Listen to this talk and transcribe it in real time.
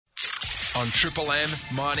on Triple M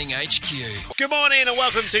Mining HQ. Good morning and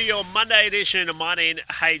welcome to your Monday edition of Mining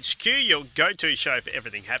HQ, your go-to show for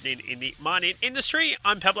everything happening in the mining industry.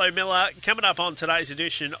 I'm Pablo Miller. Coming up on today's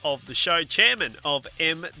edition of the show, Chairman of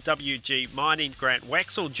MWG Mining, Grant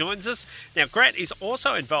Wexell, joins us. Now, Grant is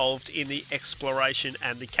also involved in the exploration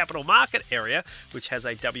and the capital market area, which has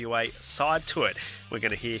a WA side to it. We're going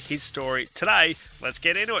to hear his story today. Let's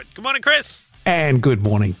get into it. Good morning, Chris. And good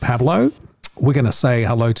morning, Pablo. We're going to say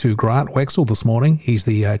hello to Grant Wexell this morning. He's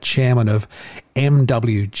the chairman of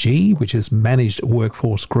MWG, which is Managed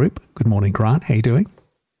Workforce Group. Good morning, Grant. How are you doing?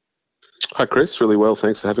 Hi, Chris. Really well.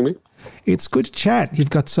 Thanks for having me. It's good to chat. You've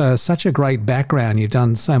got such a great background. You've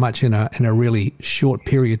done so much in a really short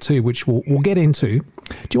period too, which we'll get into. Do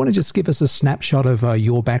you want to just give us a snapshot of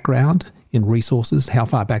your background in resources, how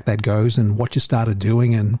far back that goes and what you started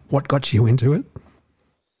doing and what got you into it?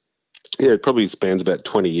 Yeah, it probably spans about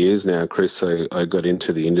 20 years now, Chris. So I got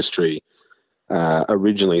into the industry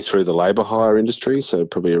originally through the labour hire industry, so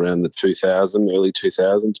probably around the early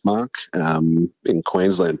 2000s mark, in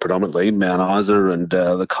Queensland predominantly, Mount Isa and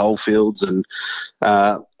the coalfields. And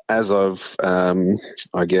as I've,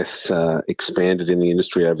 expanded in the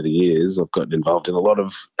industry over the years, I've gotten involved in a lot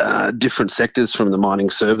of different sectors from the mining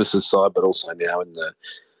services side, but also now in the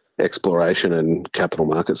exploration and capital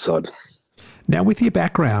market side. Now, with your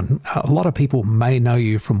background, a lot of people may know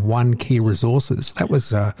you from One Key Resources. That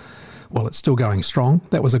was, it's still going strong.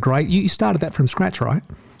 That was you started that from scratch, right?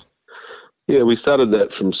 Yeah, we started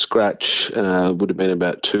that from scratch, would have been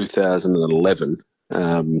about 2011.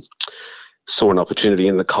 Saw an opportunity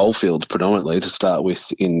in the coalfields predominantly to start with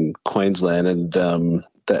in Queensland, and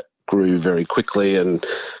that grew very quickly, and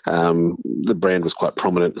the brand was quite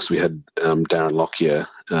prominent because we had Darren Lockyer,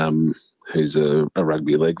 who's a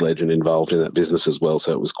rugby league legend, involved in that business as well.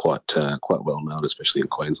 So it was quite well known, especially in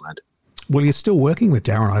Queensland. Well, you're still working with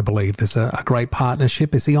Darren, I believe. There's a great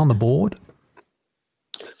partnership. Is he on the board?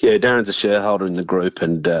 Yeah, Darren's a shareholder in the group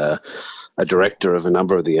and a director of a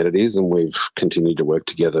number of the entities, and we've continued to work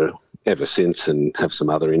together ever since and have some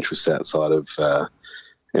other interests outside of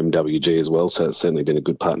MWG as well. So it's certainly been a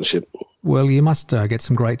good partnership. Well, you must get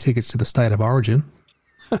some great tickets to the State of Origin.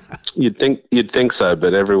 You'd think so,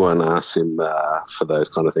 but everyone asks him for those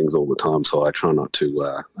kind of things all the time. So I try not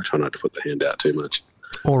to put the hand out too much.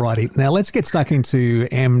 Alrighty, now let's get stuck into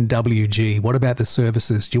MWG. What about the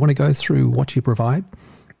services? Do you want to go through what you provide?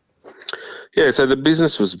 Yeah, so the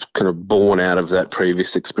business was kind of born out of that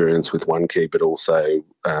previous experience with One Key, but also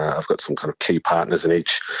I've got some kind of key partners in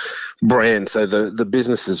each brand. So the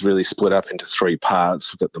business is really split up into three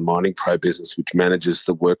parts. We've got the Mining Pro business, which manages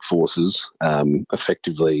the workforces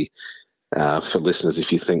effectively. For listeners,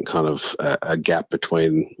 if you think kind of a gap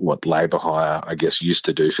between what labour hire, I guess, used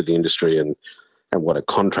to do for the industry and what a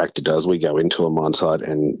contractor does, we go into a mine site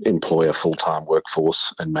and employ a full-time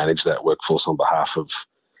workforce and manage that workforce on behalf of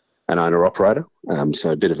an owner-operator.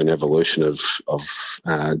 So a bit of an evolution of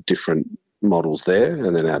different models there.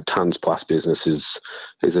 And then our Tons Plus business is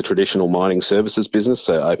a traditional mining services business,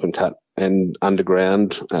 so open cut and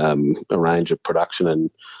underground, a range of production and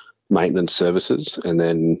maintenance services. And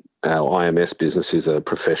then our IMS business is a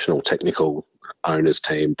professional technical owners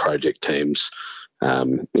team, project teams,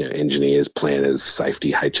 engineers, planners,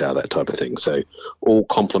 safety, HR, that type of thing. So all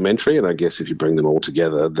complementary, and I guess if you bring them all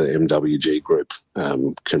together, the MWG group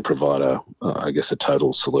can provide a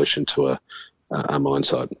total solution to a mine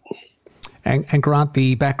site. And Grant,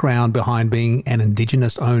 the background behind being an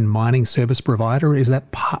Indigenous-owned mining service provider, is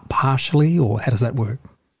that partially, or how does that work?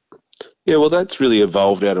 Yeah, well, that's really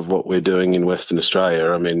evolved out of what we're doing in Western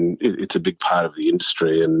Australia. I mean, it's a big part of the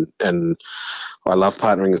industry, and I love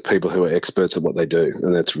partnering with people who are experts at what they do,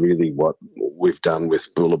 and that's really what we've done with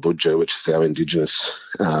Bullabudja, which is our Indigenous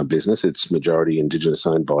business. It's majority Indigenous,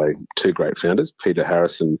 owned by two great founders, Peter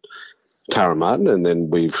Harris and Tara Martin, and then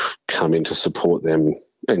we've come in to support them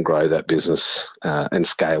and grow that business and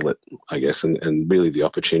scale it, I guess. And really the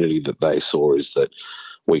opportunity that they saw is that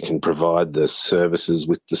we can provide the services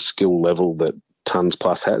with the skill level that Tons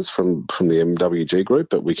Plus has from the MWG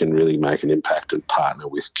group, but we can really make an impact and partner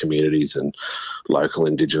with communities and local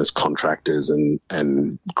Indigenous contractors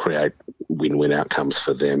and create win-win outcomes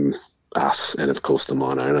for them, us, and of course the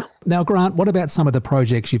mine owner. Now, Grant, what about some of the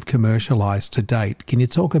projects you've commercialised to date? Can you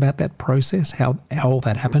talk about that process, how all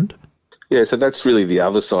that happened? Yeah, so that's really the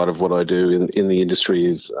other side of what I do in the industry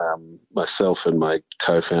is myself and my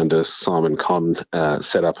co-founder, Simon Conn,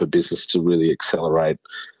 set up a business to really accelerate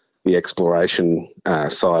the exploration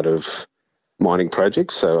side of mining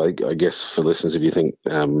projects. So I guess for listeners, if you think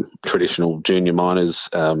traditional junior miners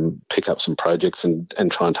pick up some projects and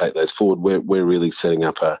try and take those forward, we're really setting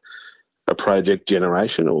up a a project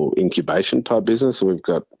generation or incubation type business. So we've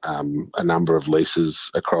got a number of leases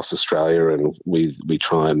across Australia, and we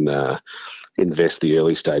try and invest the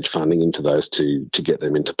early stage funding into those to get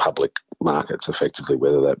them into public markets effectively,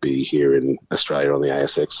 whether that be here in Australia on the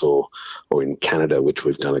ASX or in Canada, which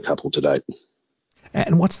we've done a couple to date.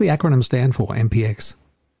 And what's the acronym stand for, MPX?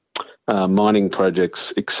 Mining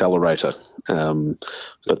Projects Accelerator,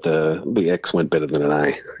 but the X went better than an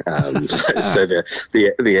A. So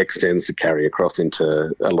the X tends to carry across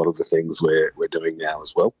into a lot of the things we're doing now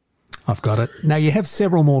as well. I've got it. Now, you have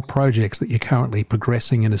several more projects that you're currently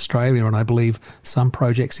progressing in Australia, and I believe some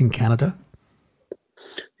projects in Canada.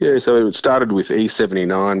 Yeah, so it started with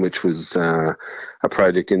E79, which was a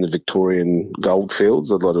project in the Victorian goldfields.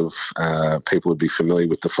 A lot of people would be familiar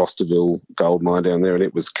with the Fosterville gold mine down there, and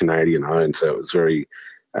it was Canadian-owned, so it was very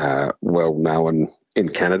well known in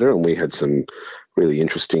Canada, and we had some really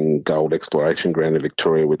interesting gold exploration ground in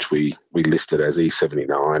Victoria, which we listed as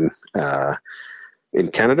E79 in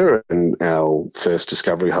Canada, and our first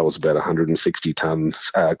discovery hole was about 160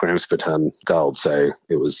 grams per tonne gold. So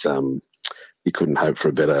it was you couldn't hope for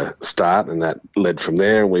a better start, and that led from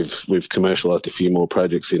there. We've commercialised a few more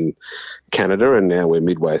projects in Canada, and now we're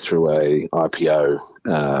midway through a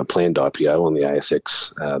IPO, planned IPO on the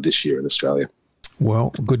ASX this year in Australia.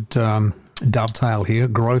 Well, good dovetail here.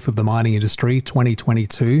 Growth of the mining industry,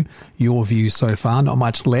 2022. Your view so far, not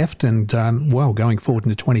much left, and going forward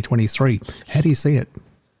into 2023. How do you see it?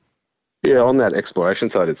 Yeah, on that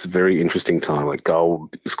exploration side, it's a very interesting time. Like,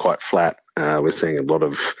 gold is quite flat. We're seeing a lot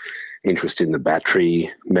of interest in the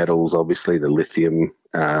battery metals. Obviously, the lithium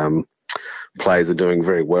plays are doing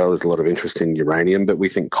very well. There's a lot of interest in uranium, but we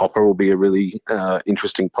think copper will be a really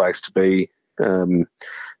interesting place to be in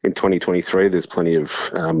 2023. There's plenty of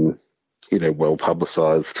well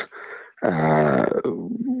publicised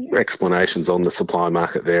explanations on the supply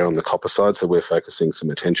market there on the copper side, so we're focusing some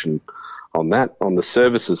attention on that. On the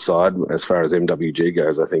services side, as far as MWG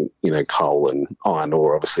goes, I think coal and iron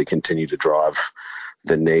ore obviously continue to drive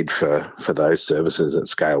the need for those services at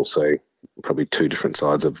scale. So probably two different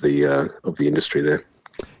sides of the industry there.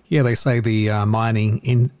 Yeah, they say the mining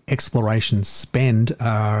in exploration spend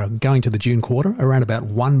going to the June quarter around about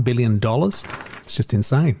 $1 billion. It's just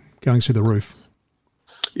insane, going through the roof.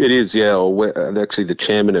 It is, yeah. Actually, the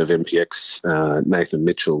chairman of MPX, Nathan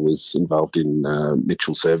Mitchell, was involved in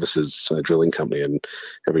Mitchell Services, a drilling company, and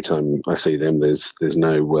every time I see them, there's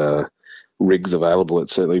no rigs available.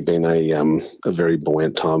 It's certainly been a very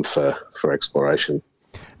buoyant time for exploration.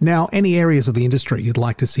 Now, any areas of the industry you'd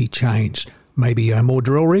like to see changed? Maybe more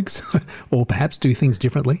drill rigs, or perhaps do things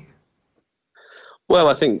differently? Well,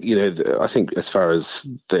 I think as far as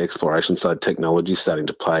the exploration side, technology is starting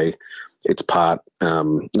to play its part.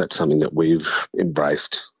 That's something that we've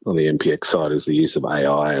embraced on the MPX side, is the use of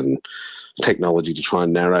AI and technology to try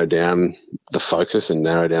and narrow down the focus and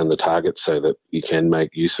narrow down the target so that you can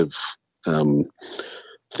make use of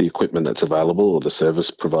the equipment that's available or the service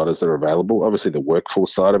providers that are available. Obviously, the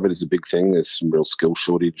workforce side of it is a big thing. There's some real skill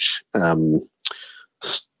shortage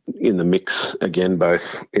in the mix, again,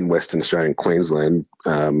 both in Western Australia and Queensland.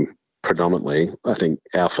 Predominantly, I think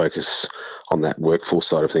our focus on that workforce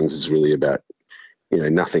side of things is really about,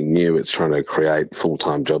 nothing new. It's trying to create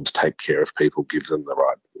full-time jobs, take care of people, give them the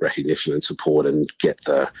right recognition and support, and get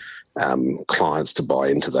the clients to buy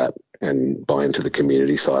into that and buy into the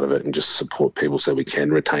community side of it, and just support people so we can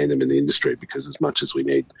retain them in the industry, because as much as we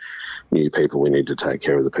need new people, we need to take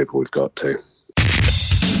care of the people we've got too.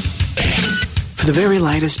 For the very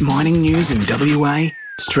latest mining news in WA,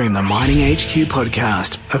 stream the Mining HQ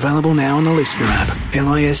podcast, available now on the Listener app,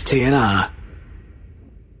 LISTNR.